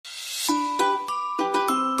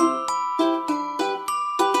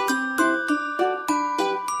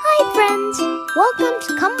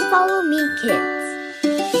Follow Me Kids.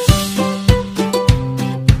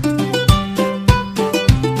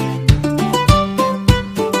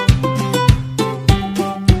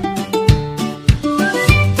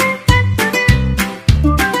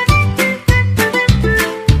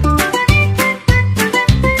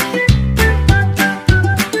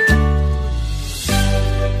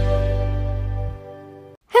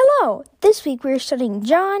 This week we are studying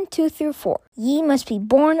John 2 through 4. Ye must be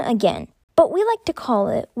born again. But we like to call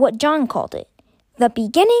it what John called it, the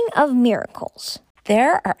beginning of miracles.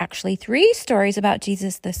 There are actually 3 stories about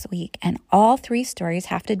Jesus this week, and all 3 stories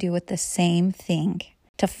have to do with the same thing.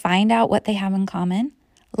 To find out what they have in common,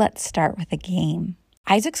 let's start with a game.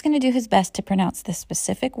 Isaac's going to do his best to pronounce this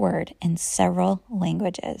specific word in several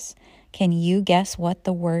languages. Can you guess what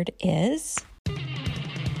the word is?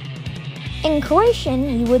 In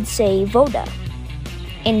Croatian, you would say voda.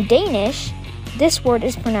 In Danish, this word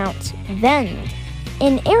is pronounced vend.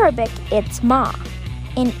 In Arabic, it's ma.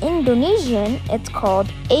 In Indonesian, it's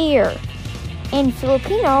called air. In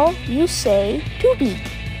Filipino, you say tubig.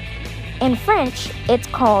 In French, it's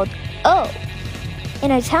called eau.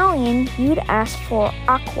 In Italian, you'd ask for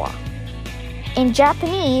aqua. In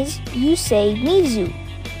Japanese, you say mizu.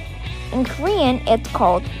 In Korean, it's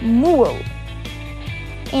called muo.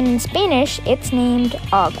 And in Spanish, it's named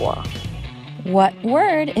agua. What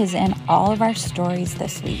word is in all of our stories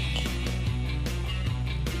this week?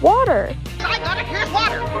 Water. I got it. Here's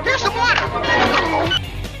water. Here's some water.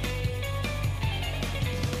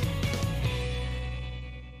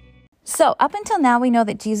 So up until now, we know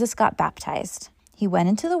that Jesus got baptized. He went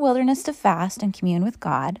into the wilderness to fast and commune with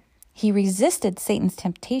God. He resisted Satan's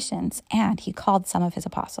temptations, and he called some of his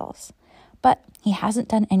apostles. But he hasn't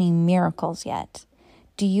done any miracles yet.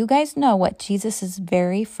 Do you guys know what Jesus'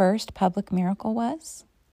 very first public miracle was?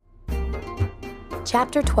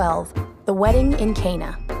 Chapter 12, The Wedding in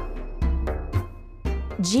Cana.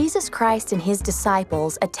 Jesus Christ and his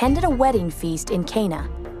disciples attended a wedding feast in Cana.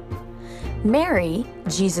 Mary,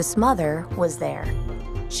 Jesus' mother, was there.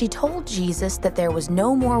 She told Jesus that there was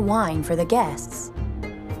no more wine for the guests.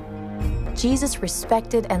 Jesus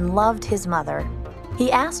respected and loved his mother.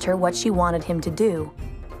 He asked her what she wanted him to do.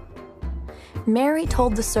 Mary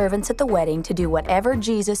told the servants at the wedding to do whatever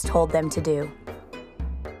Jesus told them to do.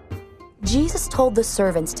 Jesus told the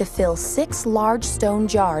servants to fill 6 large stone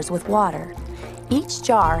jars with water. Each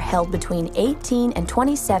jar held between 18 and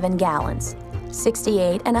 27 gallons,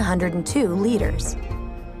 68 and 102 liters.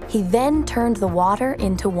 He then turned the water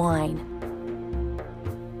into wine.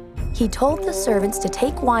 He told the servants to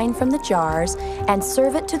take wine from the jars and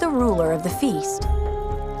serve it to the ruler of the feast.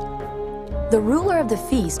 The ruler of the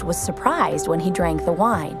feast was surprised when he drank the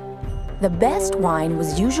wine. The best wine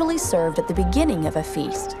was usually served at the beginning of a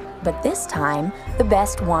feast, but this time, the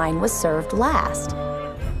best wine was served last.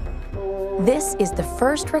 This is the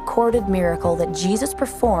first recorded miracle that Jesus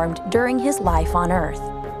performed during his life on earth.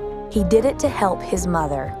 He did it to help his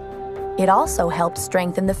mother. It also helped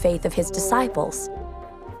strengthen the faith of his disciples.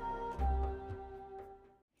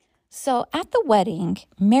 So at the wedding,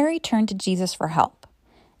 Mary turned to Jesus for help.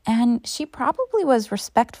 And she probably was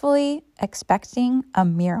respectfully expecting a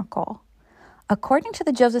miracle. According to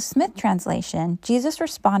the Joseph Smith translation, Jesus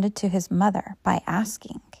responded to his mother by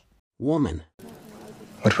asking, Woman,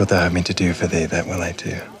 what wilt thou have me to do for thee, that will I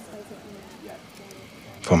do?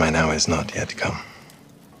 For mine hour is not yet come.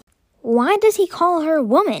 Why does he call her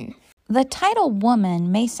woman? The title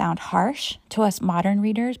woman may sound harsh to us modern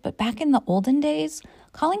readers, but back in the olden days,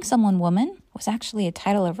 calling someone woman was actually a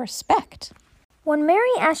title of respect. When Mary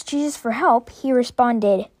asked Jesus for help, he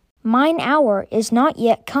responded, "Mine hour is not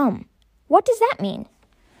yet come." What does that mean?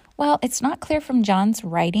 Well, it's not clear from John's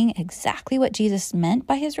writing exactly what Jesus meant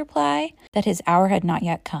by his reply, that his hour had not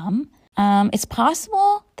yet come. It's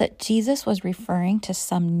possible that Jesus was referring to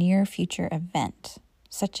some near future event,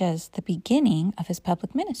 such as the beginning of his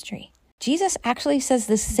public ministry. Jesus actually says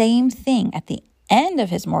the same thing at the end of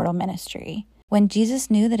his mortal ministry. When Jesus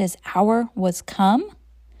knew that his hour was come,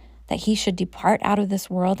 that he should depart out of this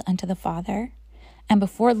world unto the Father. And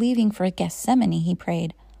before leaving for Gethsemane, he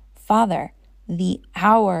prayed, Father, the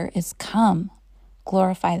hour is come.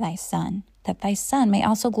 Glorify thy Son, that thy Son may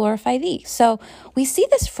also glorify thee. So we see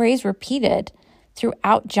this phrase repeated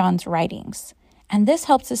throughout John's writings. And this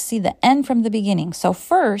helps us see the end from the beginning. So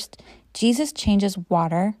first, Jesus changes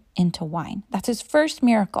water into wine. That's his first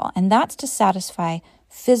miracle, and that's to satisfy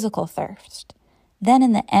physical thirst. Then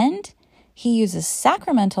in the end, he uses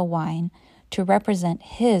sacramental wine to represent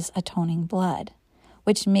his atoning blood,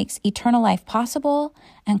 which makes eternal life possible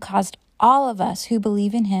and caused all of us who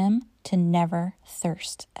believe in him to never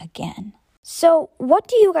thirst again. So, what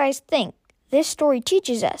do you guys think? this story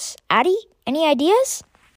teaches us? Addie, any ideas?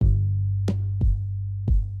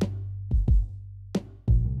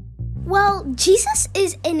 Well, Jesus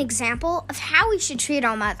is an example of how we should treat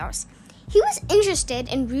our mothers. He was interested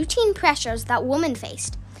in routine pressures that women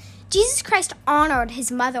faced. Jesus Christ honored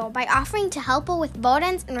his mother by offering to help her with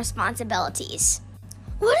burdens and responsibilities.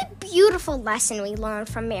 What a beautiful lesson we learned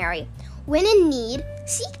from Mary. When in need,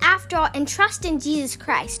 seek after and trust in Jesus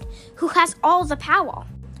Christ, who has all the power.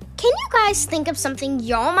 Can you guys think of something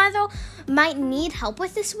your mother might need help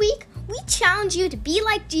with this week? We challenge you to be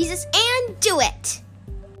like Jesus and do it!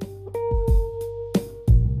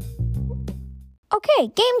 Okay,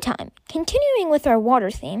 game time. Continuing with our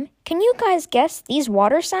water theme, can you guys guess these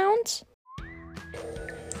water sounds?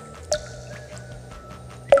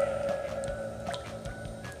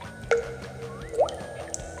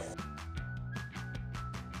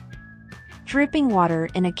 Dripping water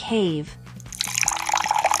in a cave.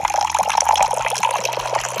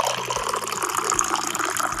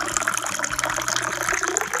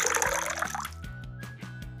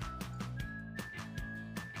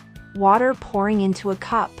 Water pouring into a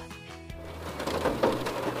cup.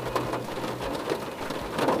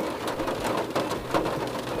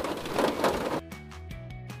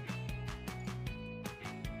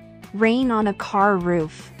 Rain on a car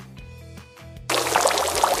roof.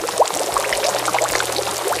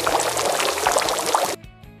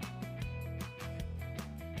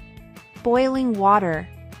 Boiling water.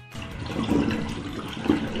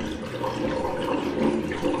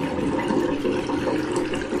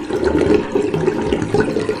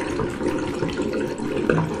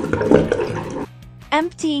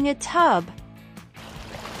 Emptying a tub.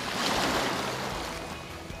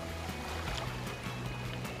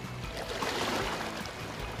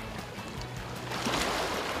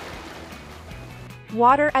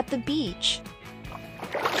 Water at the beach.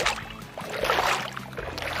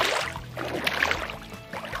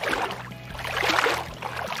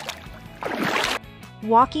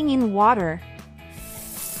 Walking in water.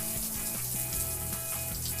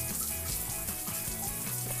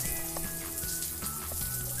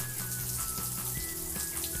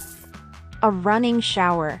 A running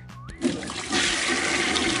shower.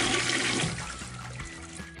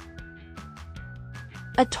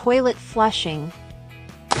 A toilet flushing.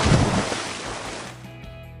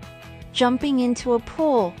 Jumping into a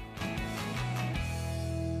pool.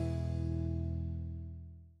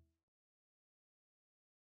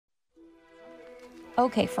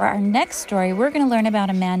 Okay, for our next story, we're going to learn about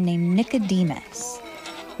a man named Nicodemus.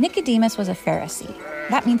 Nicodemus was a Pharisee.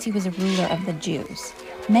 That means he was a ruler of the Jews.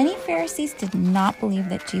 Many Pharisees did not believe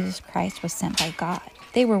that Jesus Christ was sent by God.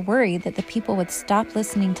 They were worried that the people would stop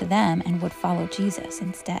listening to them and would follow Jesus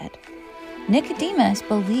instead. Nicodemus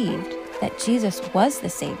believed that Jesus was the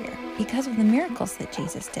Savior because of the miracles that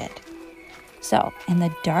Jesus did. So, in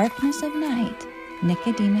the darkness of night,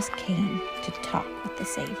 Nicodemus came to talk with the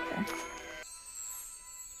Savior.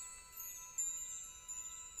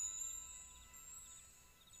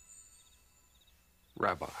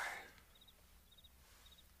 Rabbi,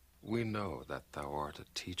 we know that thou art a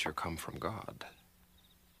teacher come from God.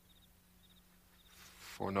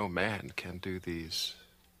 For no man can do these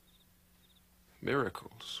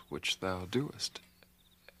miracles which thou doest,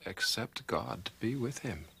 except God be with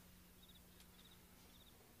him.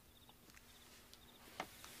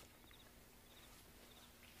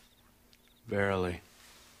 Verily,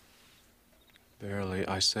 verily,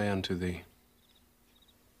 I say unto thee,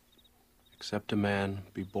 except a man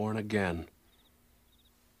be born again,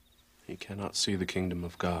 he cannot see the kingdom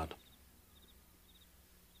of God.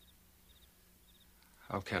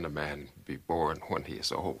 How can a man be born when he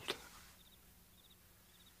is old?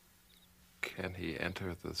 Can he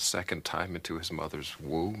enter the second time into his mother's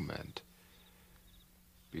womb and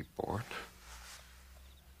be born?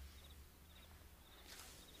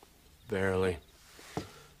 Verily,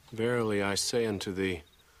 verily, I say unto thee,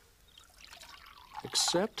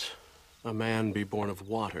 except a man be born of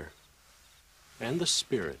water and the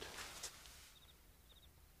Spirit,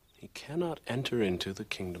 he cannot enter into the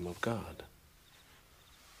kingdom of God.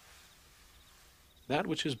 That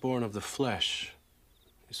which is born of the flesh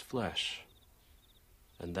is flesh,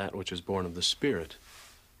 and that which is born of the Spirit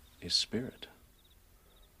is spirit.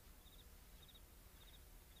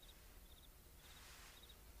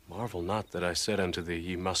 Marvel not that I said unto thee,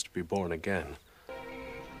 ye must be born again.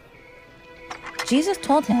 Jesus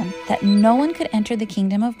told him that no one could enter the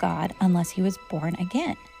kingdom of God unless he was born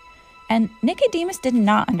again. And Nicodemus did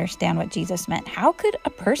not understand what Jesus meant. How could a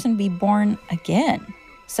person be born again?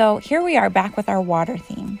 So here we are back with our water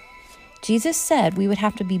theme. Jesus said we would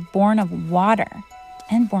have to be born of water.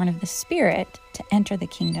 and born of the Spirit to enter the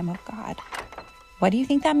kingdom of God. What do you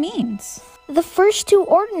think that means? The first two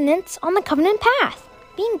ordinances on the covenant path.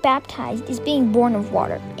 Being baptized is being born of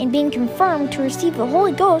water, and being confirmed to receive the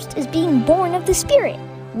Holy Ghost is being born of the Spirit.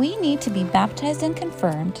 We need to be baptized and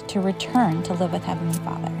confirmed to return to live with Heavenly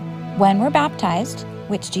Father. When we're baptized,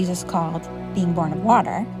 which Jesus called being born of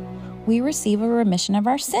water, we receive a remission of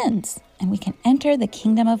our sins, and we can enter the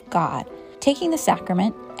kingdom of God. Taking the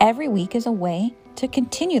sacrament every week is a way to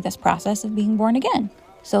continue this process of being born again.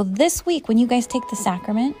 So this week, when you guys take the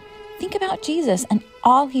sacrament, think about Jesus and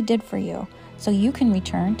all He did for you, so you can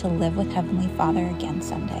return to live with Heavenly Father again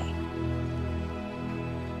someday.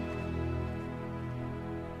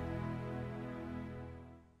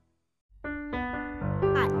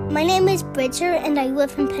 Hi, my name is Bridger and I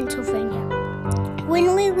live in Pennsylvania.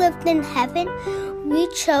 When we lived in heaven, we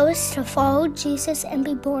chose to follow Jesus and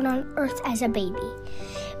be born on earth as a baby.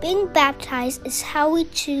 Being baptized is how we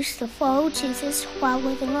choose to follow Jesus while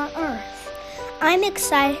living on earth. I'm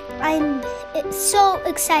so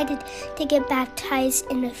excited to get baptized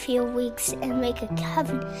in a few weeks and make a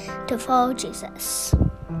covenant to follow Jesus.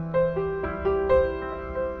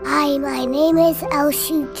 Hi, my name is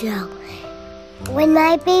Elsie Joe. When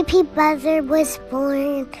my baby brother was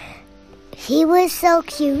born, he was so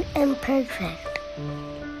cute and perfect.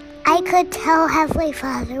 I could tell Heavenly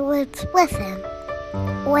Father was with him.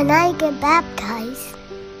 When I get baptized,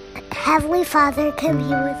 Heavenly Father can be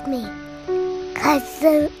with me. Because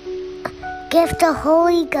the gift of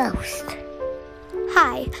Holy Ghost.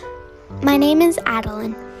 Hi, my name is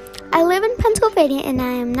Adeline. I live in Pennsylvania and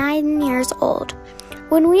I am 9 years old.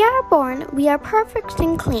 When we are born, we are perfect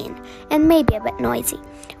and clean, and maybe a bit noisy.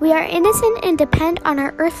 We are innocent and depend on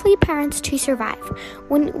our earthly parents to survive.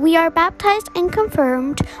 When we are baptized and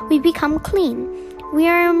confirmed, we become clean. We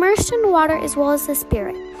are immersed in water as well as the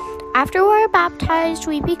Spirit. After we are baptized,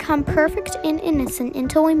 we become perfect and innocent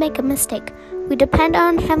until we make a mistake. We depend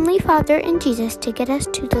on Heavenly Father and Jesus to get us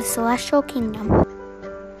to the celestial kingdom.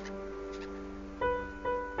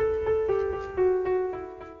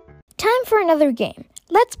 Time for another game.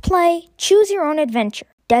 Let's play Choose Your Own Adventure,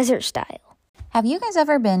 desert style. Have you guys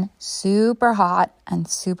ever been super hot and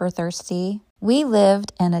super thirsty? We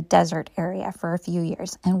lived in a desert area for a few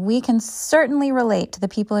years, and we can certainly relate to the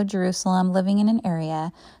people of Jerusalem living in an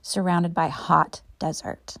area surrounded by hot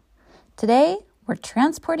desert. Today, we're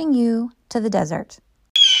transporting you to the desert.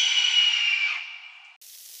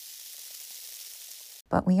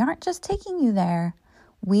 But we aren't just taking you there,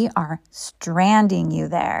 we are stranding you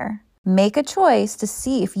there. Make a choice to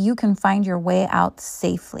see if you can find your way out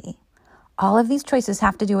safely. All of these choices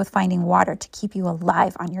have to do with finding water to keep you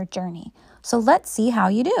alive on your journey. So let's see how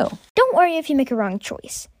you do. Don't worry if you make a wrong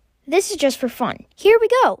choice. This is just for fun. Here we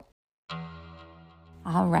go.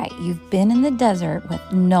 All right, you've been in the desert with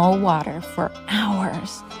no water for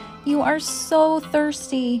hours. You are so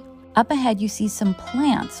thirsty. Up ahead, you see some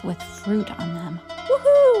plants with fruit on them.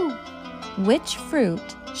 Woohoo! Which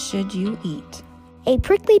fruit should you eat? A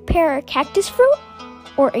prickly pear cactus fruit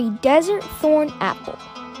or a desert thorn apple?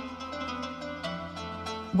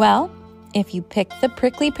 Well, if you pick the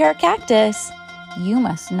prickly pear cactus, you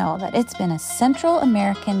must know that it's been a Central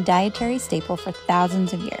American dietary staple for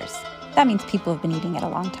thousands of years. That means people have been eating it a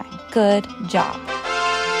long time. Good job.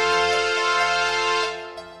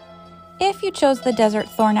 If you chose the desert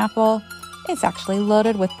thorn apple, it's actually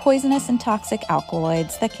loaded with poisonous and toxic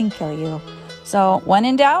alkaloids that can kill you. So when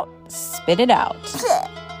in doubt, spit it out.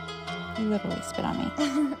 You literally spit on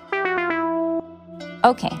me.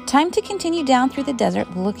 Okay, time to continue down through the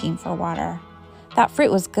desert looking for water. That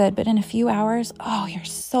fruit was good, but in a few hours, you're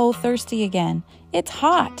so thirsty again. It's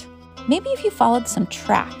hot. Maybe if you followed some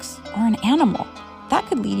tracks or an animal, that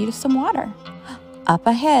could lead you to some water. Up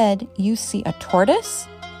ahead, you see a tortoise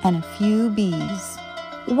and a few bees.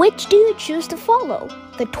 Which do you choose to follow,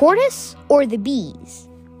 the tortoise or the bees?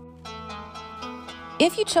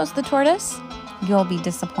 If you chose the tortoise, you'll be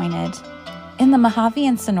disappointed. In the Mojave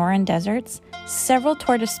and Sonoran deserts, several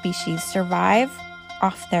tortoise species survive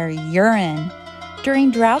off their urine. During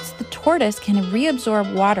droughts, the tortoise can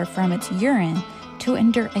reabsorb water from its urine to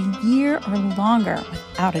endure a year or longer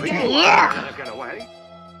without a drink.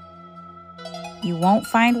 You won't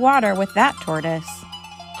find water with that tortoise.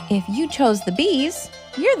 If you chose the bees,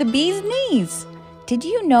 you're the bee's knees. Did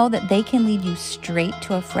you know that they can lead you straight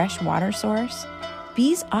to a fresh water source?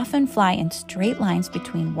 Bees often fly in straight lines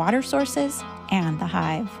between water sources and the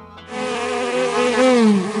hive.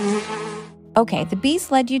 Okay, the bees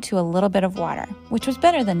led you to a little bit of water, which was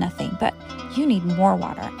better than nothing, but you need more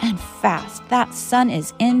water, and fast. That sun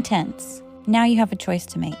is intense. Now you have a choice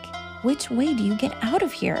to make. Which way do you get out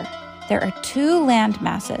of here? There are two land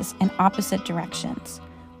masses in opposite directions.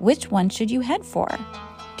 Which one should you head for?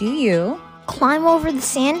 Do you climb over the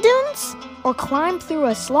sand dunes or climb through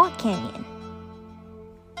a slot canyon?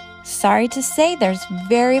 Sorry to say, there's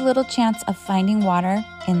very little chance of finding water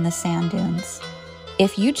in the sand dunes.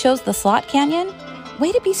 If you chose the slot canyon,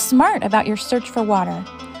 way to be smart about your search for water.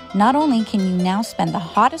 Not only can you now spend the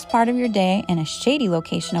hottest part of your day in a shady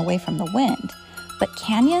location away from the wind, but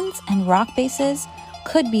canyons and rock bases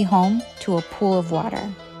could be home to a pool of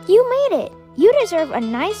water. You made it! You deserve a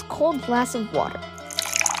nice cold glass of water.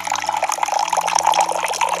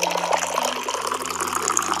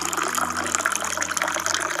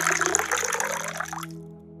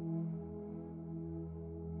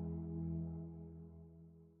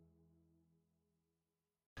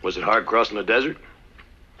 Was it hard crossing the desert?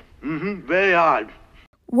 Very hard.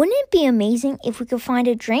 Wouldn't it be amazing if we could find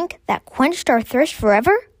a drink that quenched our thirst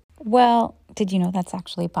forever? Well, did you know that's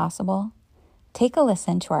actually possible? Take a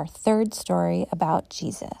listen to our third story about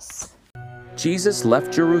Jesus. Jesus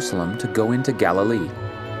left Jerusalem to go into Galilee.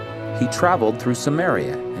 He traveled through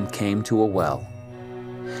Samaria and came to a well.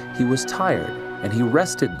 He was tired, and he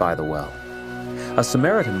rested by the well. A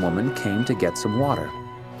Samaritan woman came to get some water.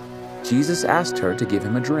 Jesus asked her to give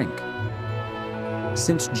him a drink.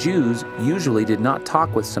 Since Jews usually did not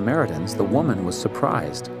talk with Samaritans, the woman was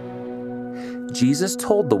surprised. Jesus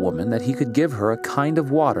told the woman that he could give her a kind of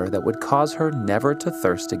water that would cause her never to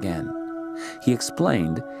thirst again. He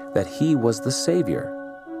explained that he was the Savior.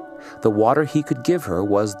 The water he could give her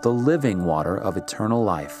was the living water of eternal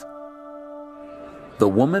life. The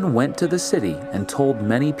woman went to the city and told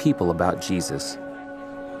many people about Jesus.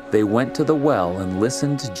 They went to the well and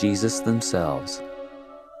listened to Jesus themselves.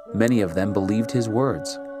 Many of them believed his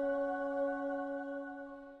words.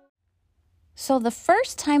 So the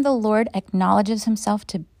first time the Lord acknowledges himself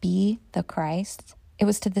to be the Christ, it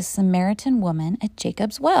was to the Samaritan woman at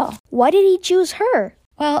Jacob's well. Why did he choose her?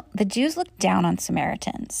 Well, the Jews looked down on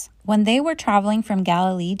Samaritans. When they were traveling from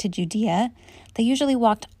Galilee to Judea, they usually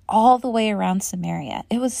walked all the way around Samaria.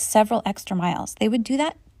 It was several extra miles. They would do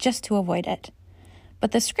that just to avoid it.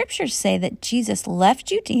 But the scriptures say that Jesus left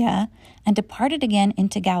Judea and departed again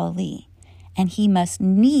into Galilee, and he must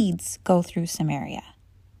needs go through Samaria.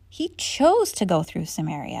 He chose to go through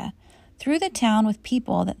Samaria, through the town with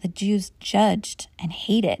people that the Jews judged and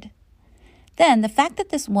hated. Then the fact that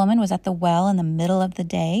this woman was at the well in the middle of the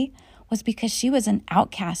day was because she was an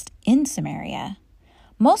outcast in Samaria.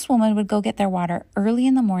 Most women would go get their water early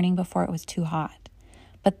in the morning before it was too hot.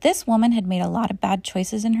 But this woman had made a lot of bad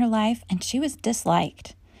choices in her life, and she was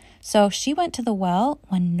disliked. So she went to the well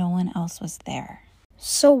when no one else was there.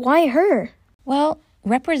 So why her? Well,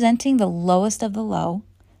 representing the lowest of the low,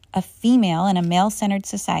 a female in a male-centered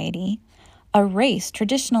society, a race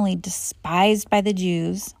traditionally despised by the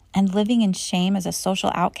Jews, and living in shame as a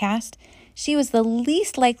social outcast, she was the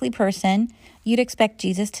least likely person you'd expect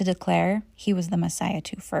Jesus to declare he was the Messiah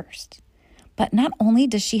to first. But not only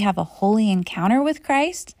does she have a holy encounter with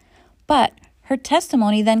Christ, but her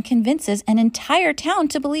testimony then convinces an entire town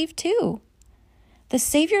to believe too. The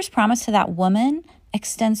Savior's promise to that woman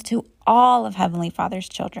extends to all of Heavenly Father's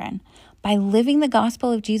children. By living the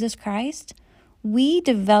gospel of Jesus Christ, we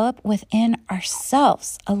develop within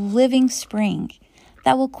ourselves a living spring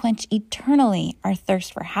that will quench eternally our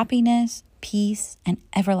thirst for happiness, peace, and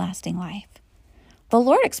everlasting life. The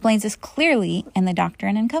Lord explains this clearly in the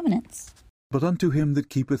Doctrine and Covenants. But unto him that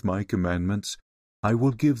keepeth my commandments, I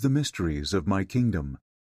will give the mysteries of my kingdom.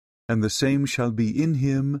 And the same shall be in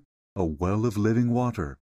him a well of living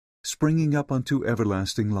water, springing up unto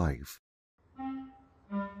everlasting life.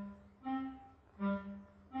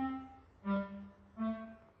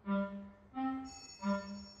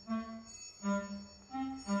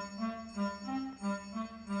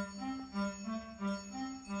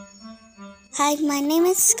 Hi, my name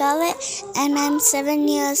is Scarlett, and I'm 7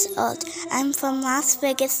 years old. I'm from Las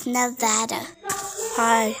Vegas, Nevada.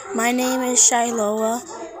 Hi, my name is Shiloah.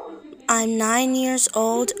 I'm 9 years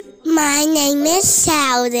old. My name is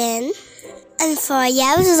Sheldon. I'm 4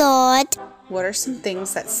 years old. What are some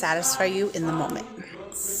things that satisfy you in the moment?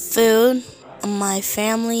 Food, my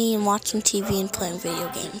family, and watching TV and playing video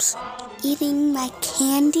games. Eating my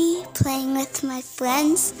candy, playing with my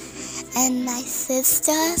friends and my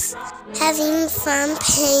sisters. Having fun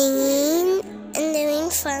painting and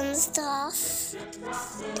doing fun stuff.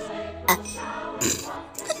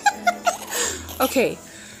 Okay,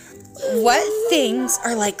 what things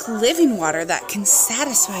are like living water that can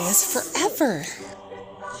satisfy us forever?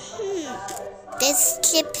 The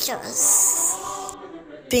scriptures.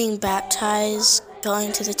 Being baptized,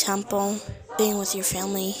 going to the temple, being with your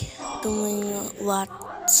family, doing a lot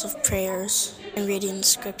lots of prayers and reading the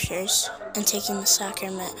scriptures and taking the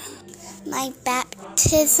sacrament. My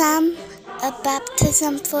baptism, a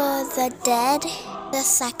baptism for the dead, the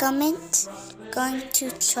sacrament, going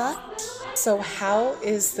to church. So how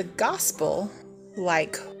is the gospel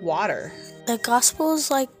like water? The gospel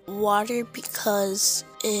is like water because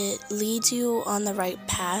it leads you on the right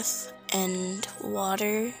path, and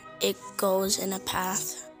water, it goes in a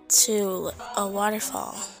path to a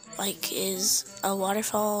waterfall. A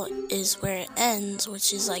waterfall is where it ends,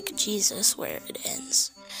 which is like Jesus, where it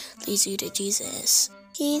ends. Leads you to Jesus.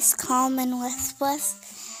 He's calm and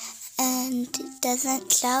restless and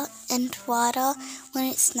doesn't shout and water. When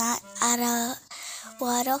it's not at a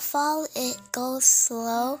waterfall, it goes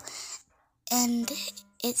slow, and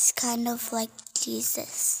it's kind of like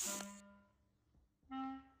Jesus.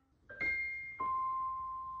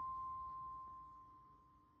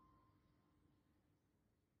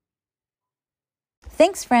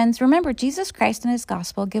 Thanks, friends. Remember, Jesus Christ and his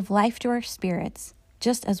gospel give life to our spirits,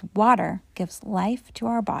 just as water gives life to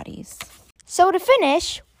our bodies. So to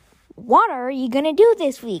finish, what are you going to do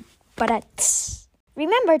this week? But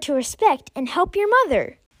remember to respect and help your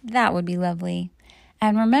mother. That would be lovely.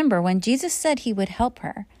 And remember, when Jesus said he would help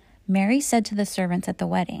her, Mary said to the servants at the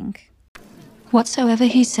wedding, "Whatsoever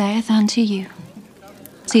he saith unto you,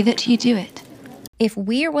 see that ye do it." If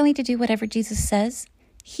we are willing to do whatever Jesus says,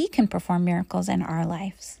 he can perform miracles in our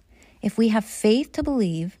lives. If we have faith to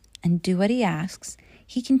believe and do what he asks,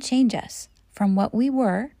 he can change us from what we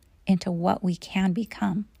were into what we can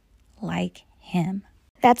become, like him.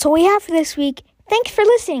 That's all we have for this week. Thanks for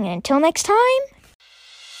listening, and until next time.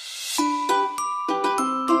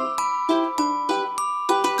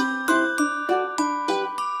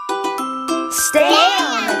 Stay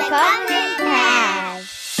on the